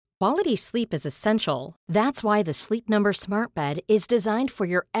Quality sleep is essential. That's why the Sleep Number Smart Bed is designed for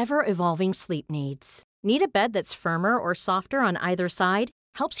your ever-evolving sleep needs. Need a bed that's firmer or softer on either side?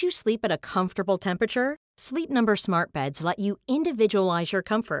 Helps you sleep at a comfortable temperature? Sleep Number Smart Beds let you individualize your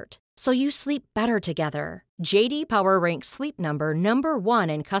comfort, so you sleep better together. J.D. Power ranks Sleep Number number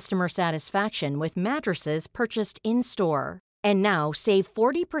 1 in customer satisfaction with mattresses purchased in-store. And now, save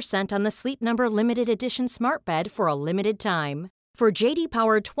 40% on the Sleep Number Limited Edition Smart Bed for a limited time. For J.D.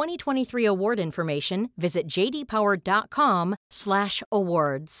 Power 2023 award information, visit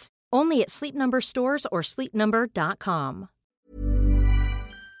jdpower.com/awards. Only at Sleep Number stores or sleepnumber.com.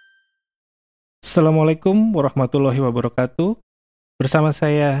 Assalamualaikum warahmatullahi wabarakatuh. Bersama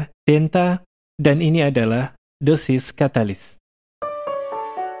saya Denta dan ini adalah Dosis Katalis.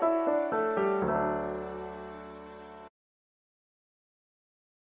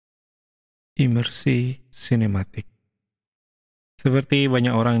 Imersi sinematik. Seperti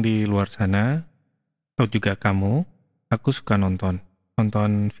banyak orang di luar sana, atau juga kamu, aku suka nonton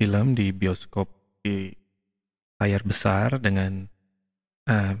film di bioskop di layar besar dengan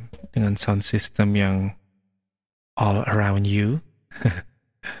sound system yang all around you.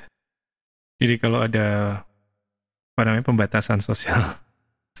 Jadi kalau ada pembatasan sosial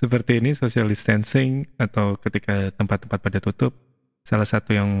seperti ini, social distancing, atau ketika tempat-tempat pada tutup, salah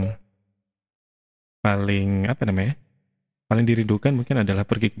satu yang paling dirindukan mungkin adalah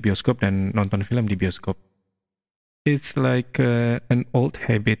pergi ke bioskop dan nonton film di bioskop. It's like an old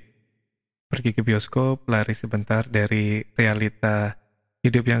habit. Pergi ke bioskop, lari sebentar dari realita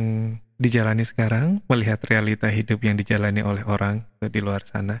hidup yang dijalani sekarang, melihat realita hidup yang dijalani oleh orang di luar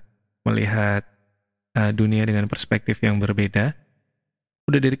sana, melihat dunia dengan perspektif yang berbeda.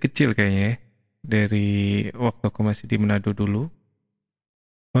 Udah dari kecil kayaknya, dari waktu aku masih di Manado dulu.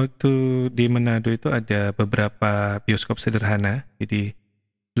 Waktu di Manado itu ada beberapa bioskop sederhana, jadi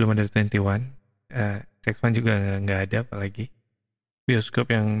belum ada 21, Sex1 juga nggak ada apalagi. Bioskop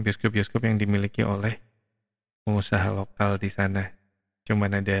yang dimiliki oleh pengusaha lokal di sana.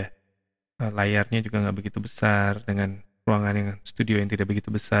 Cuman ada layarnya juga nggak begitu besar, dengan ruangan studio yang tidak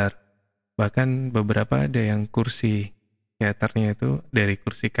begitu besar. Bahkan beberapa ada yang kursi teaternya itu dari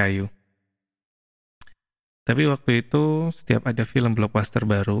kursi kayu. Tapi waktu itu setiap ada film blockbuster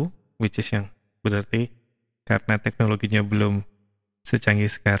baru, which is yang berarti karena teknologinya belum secanggih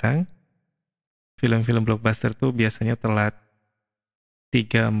sekarang, film-film blockbuster tuh biasanya telat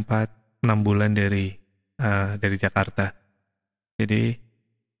 3, 4, 6 bulan dari Jakarta. Jadi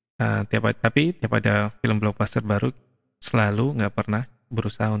tiap ada film blockbuster baru, selalu nggak pernah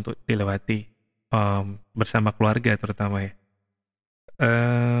berusaha untuk dilewati bersama keluarga terutama ya.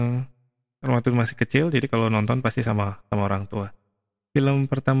 Waktu masih kecil, jadi kalau nonton pasti sama orang tua. Film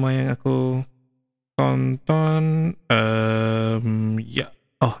pertama yang aku tonton,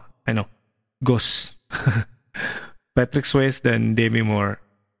 I know, Ghost. Patrick Swayze dan Demi Moore.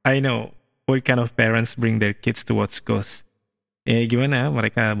 I know, what kind of parents bring their kids to watch Ghost? Ya gimana,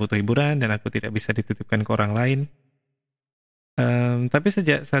 mereka butuh hiburan dan aku tidak bisa dititipkan ke orang lain. Tapi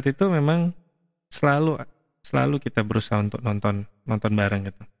sejak saat itu memang selalu kita berusaha untuk nonton bareng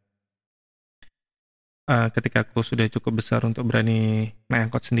gitu. Ketika aku sudah cukup besar untuk berani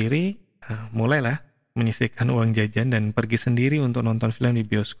naik angkot sendiri, mulailah menyisihkan uang jajan dan pergi sendiri untuk nonton film di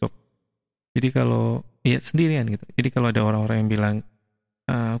bioskop. Jadi kalau sendirian gitu. Jadi kalau ada orang-orang yang bilang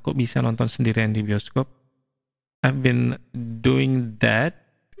kok bisa nonton sendirian di bioskop, I've been doing that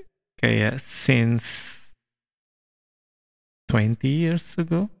kayak since 20 years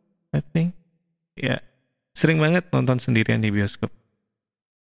ago, I think. Ya, sering banget nonton sendirian di bioskop.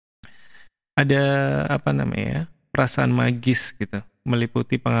 Ada perasaan magis gitu,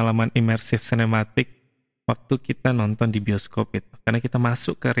 meliputi pengalaman imersif sinematik waktu kita nonton di bioskop itu, karena kita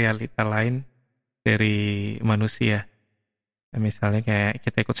masuk ke realita lain dari manusia. Misalnya kayak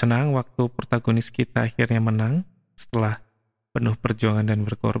kita ikut senang waktu protagonis kita akhirnya menang setelah penuh perjuangan dan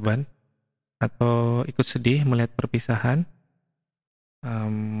berkorban, atau ikut sedih melihat perpisahan,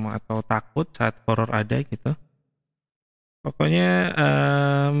 atau takut saat horor ada gitu. Pokoknya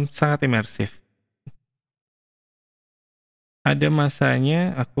sangat imersif. Ada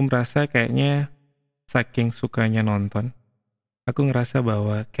masanya aku merasa kayaknya saking sukanya nonton, aku ngerasa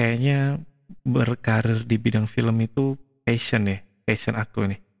bahwa kayaknya berkarir di bidang film itu passion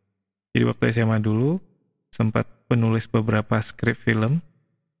aku nih. Jadi waktu SMA dulu sempat penulis beberapa skrip film,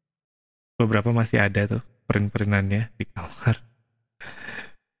 beberapa masih ada tuh print-printannya di kamar.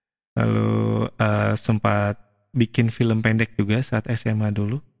 Lalu sempat bikin film pendek juga saat SMA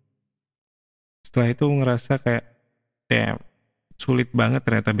dulu. Setelah itu ngerasa kayak sulit banget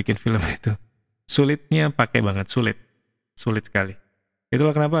ternyata bikin film itu. Sulitnya pakai banget, sulit sekali.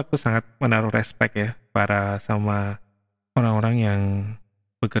 Itulah kenapa aku sangat menaruh respect ya sama orang-orang yang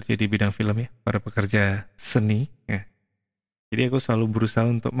bekerja di bidang film ya, para pekerja seni ya. Jadi aku selalu berusaha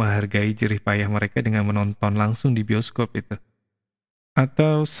untuk menghargai jerih payah mereka dengan menonton langsung di bioskop itu.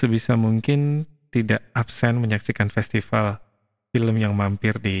 Atau sebisa mungkin tidak absen menyaksikan festival film yang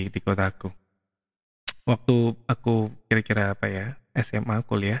mampir di kotaku. Waktu aku kira-kira SMA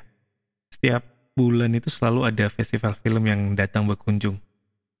kuliah, setiap bulan itu selalu ada festival film yang datang berkunjung.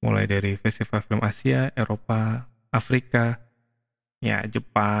 Mulai dari festival film Asia, Eropa, Afrika, ya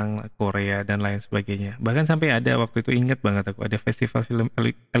Jepang, Korea, dan lain sebagainya. Bahkan sampai ada waktu itu ingat banget aku, ada festival film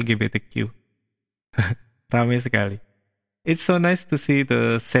LGBTQ. Ramai sekali. It's so nice to see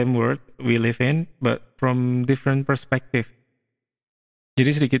the same world we live in, but from different perspective.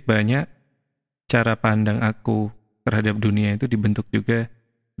 Jadi sedikit banyak, cara pandang aku terhadap dunia itu dibentuk juga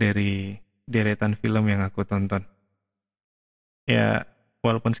dari deretan film yang aku tonton. Ya,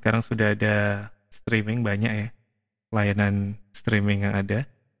 walaupun sekarang sudah ada streaming banyak ya, layanan streaming yang ada,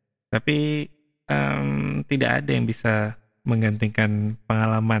 tapi tidak ada yang bisa menggantikan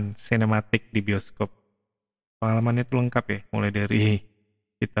pengalaman sinematik di bioskop. Pengalamannya itu lengkap ya, mulai dari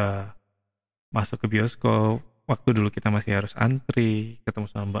kita masuk ke bioskop, waktu dulu kita masih harus antri, ketemu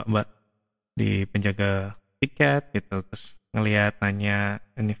sama mbak-mbak di penjaga tiket gitu, terus ngelihat, nanya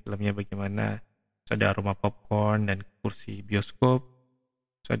ini filmnya bagaimana, terus ada aroma popcorn dan kursi bioskop,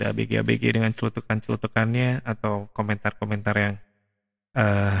 terus ada ABG-ABG dengan celutukan-celutukannya atau komentar-komentar yang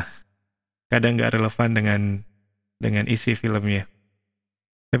kadang nggak relevan dengan isi filmnya.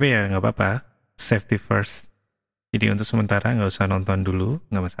 Tapi ya nggak apa-apa, safety first. Jadi untuk sementara nggak usah nonton dulu,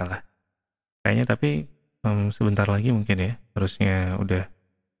 nggak masalah. Kayaknya tapi sebentar lagi mungkin ya, harusnya udah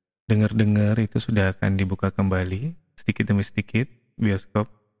dengar-dengar itu sudah akan dibuka kembali, sedikit demi sedikit,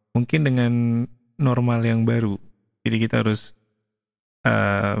 bioskop. Mungkin dengan normal yang baru. Jadi kita harus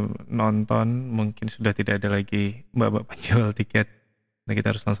nonton, mungkin sudah tidak ada lagi mbak-mbak penjual tiket. Dan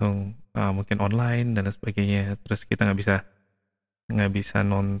kita harus langsung mungkin online dan sebagainya. Terus kita nggak bisa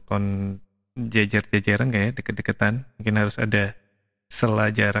nonton jejer-jejeran kayak deket-deketan. Mungkin harus ada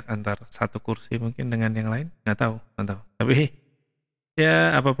sela jarak antar satu kursi mungkin dengan yang lain. Nggak tahu. Tapi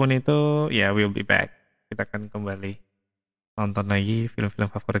ya apapun itu, ya we'll be back. Kita akan kembali nonton lagi film-film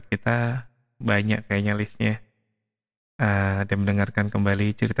favorit kita. Banyak kayaknya listnya. Dan mendengarkan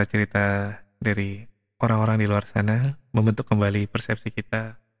kembali cerita-cerita dari orang-orang di luar sana. Membentuk kembali persepsi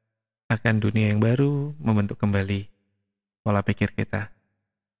kita akan dunia yang baru. Membentuk kembali pola pikir kita.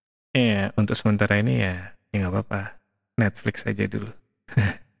 Ya, untuk sementara ini ya nggak apa-apa. Netflix aja dulu.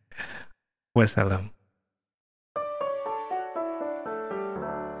 Wassalam.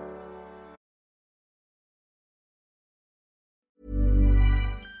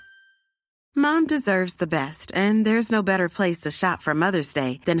 Mom deserves the best, and there's no better place to shop for Mother's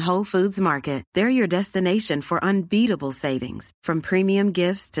Day than Whole Foods Market. They're your destination for unbeatable savings, from premium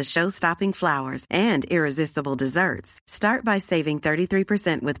gifts to show-stopping flowers and irresistible desserts. Start by saving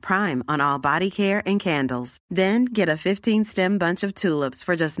 33% with Prime on all body care and candles. Then get a 15-stem bunch of tulips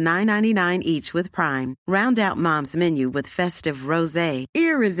for just $9.99 each with Prime. Round out Mom's menu with festive rosé,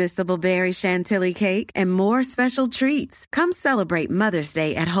 irresistible berry chantilly cake, and more special treats. Come celebrate Mother's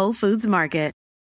Day at Whole Foods Market.